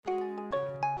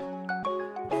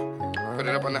Put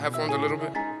it up on the headphones a little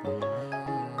bit.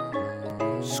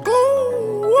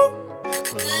 School.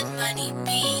 Good money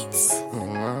beats.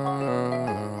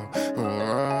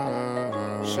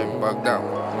 Shit bugged out.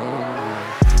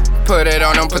 Put it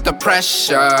on them, put the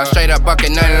pressure. Straight up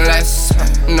bucket, nothing less.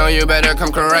 Know you better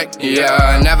come correct.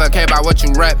 Yeah, never care about what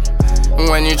you rep.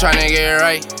 When you tryna get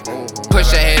right,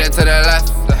 push your hater to the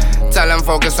left. Tell them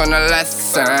focus on the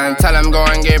lesson. Tell them go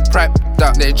and get prepped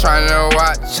up. They tryna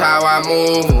watch how I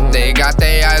move. They got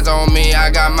their eyes on me, I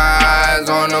got my eyes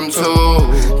on them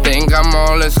too. Think I'm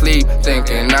all asleep,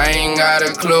 thinking I ain't got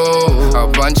a clue. A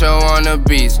bunch of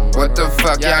wannabes, what the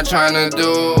fuck y'all tryna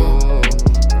do?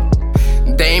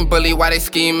 They ain't bully, why they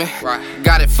scheming?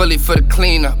 Got it fully for the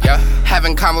cleanup.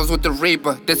 Having combos with the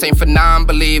reaper, this ain't for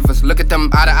non-believers. Look at them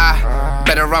eye to eye,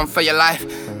 better run for your life.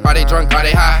 Are they drunk, are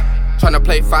they high? Tryna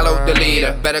play follow the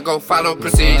leader, better go follow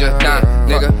procedure. Nah,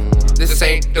 nigga, this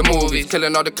ain't the movies.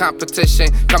 Killing all the competition,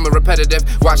 coming repetitive.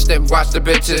 Watch them, watch the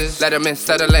bitches. Let them in,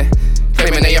 settle in.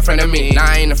 Claiming they a friend of me, nah,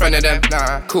 I ain't a friend of them.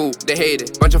 Nah, cool, they hate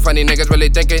it. Bunch of funny niggas really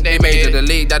thinking they made it. The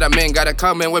league that I'm in gotta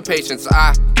come in with patience.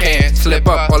 I can't slip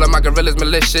up, all of my gorillas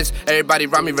malicious. Everybody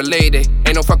around me related.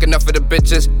 Ain't no fucking up for the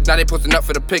bitches. Now they posting up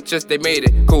for the pictures, they made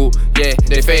it. Cool, yeah,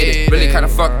 they faded. Really kinda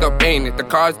fucked up, ain't it? The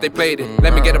cards, they played it.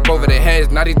 Let me get up over their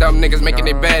heads. Now these dumb niggas making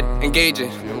their bed,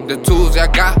 engaging. The tools I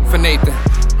got for Nathan.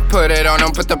 Put it on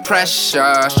them, put the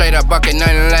pressure. Straight up bucket,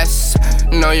 nothing less.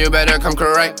 Know you better come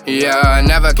correct. Yeah,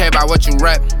 never care about what you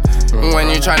rep. When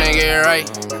you tryna get right,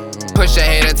 push your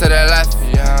hater to the left.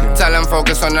 Tell them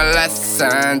focus on the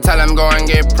lesson. Tell them go and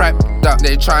get prepped up.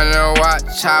 They tryna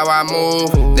watch how I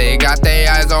move. They got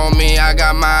their eyes on me, I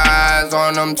got my eyes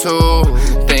on them too.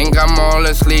 Think I'm all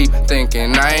asleep,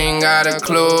 thinking I ain't got a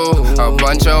clue. A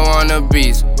bunch of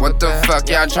wannabes, what the fuck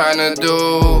y'all tryna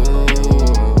do?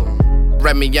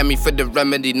 Remy, yummy for the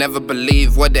remedy. Never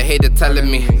believe what the hater telling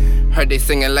me. Heard they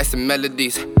singing like some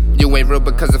melodies. You ain't real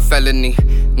because of felony.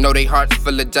 Know they hearts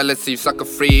full of jealousy. Sucker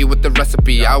free with the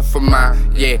recipe. Out for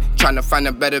mine, yeah. Tryna find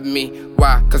a better me.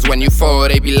 Why? Cause when you fall,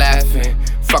 they be laughing.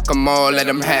 Fuck them all, let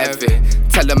them have it.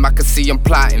 Tell them I can see them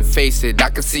plotting, face it.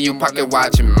 I can see you pocket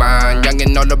watching mine. Young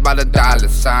and all about a dollar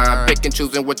sign. Pick and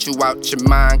choosing what you out your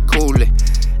mind. Cool it.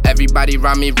 Everybody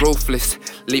around me ruthless.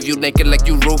 Leave you naked like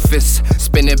you Rufus.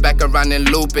 Spin it back around and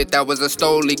loop it. That was a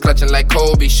stoley, clutching like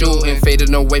Kobe. Shooting,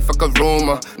 fading away, fuck a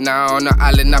rumor. Now on the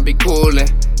island I be coolin'.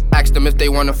 Ask them if they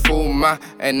wanna fool my.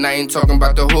 And I ain't talking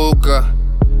about the hookah.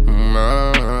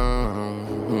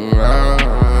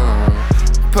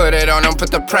 Put it on them, put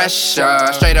the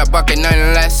pressure. Straight up bucket,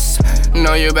 nothing less.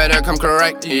 Know you better come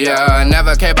correct. Yeah,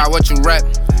 never care about what you rep.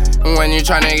 When you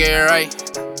tryna get right,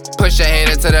 push your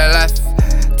hater to the left.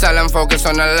 Tell them focus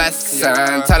on the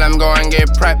lesson. Tell them go and get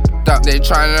prepped up. They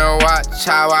tryna watch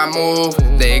how I move.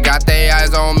 They got their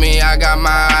eyes on me, I got my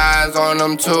eyes on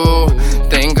them too.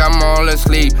 Think I'm all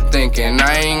asleep, thinking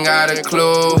I ain't got a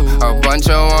clue. A bunch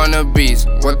of wannabes,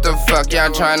 what the fuck y'all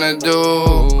tryna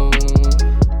do?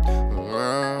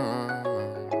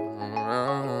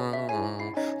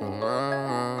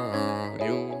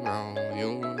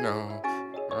 You know.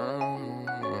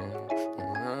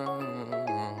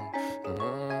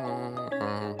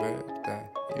 Bet that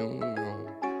you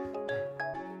know.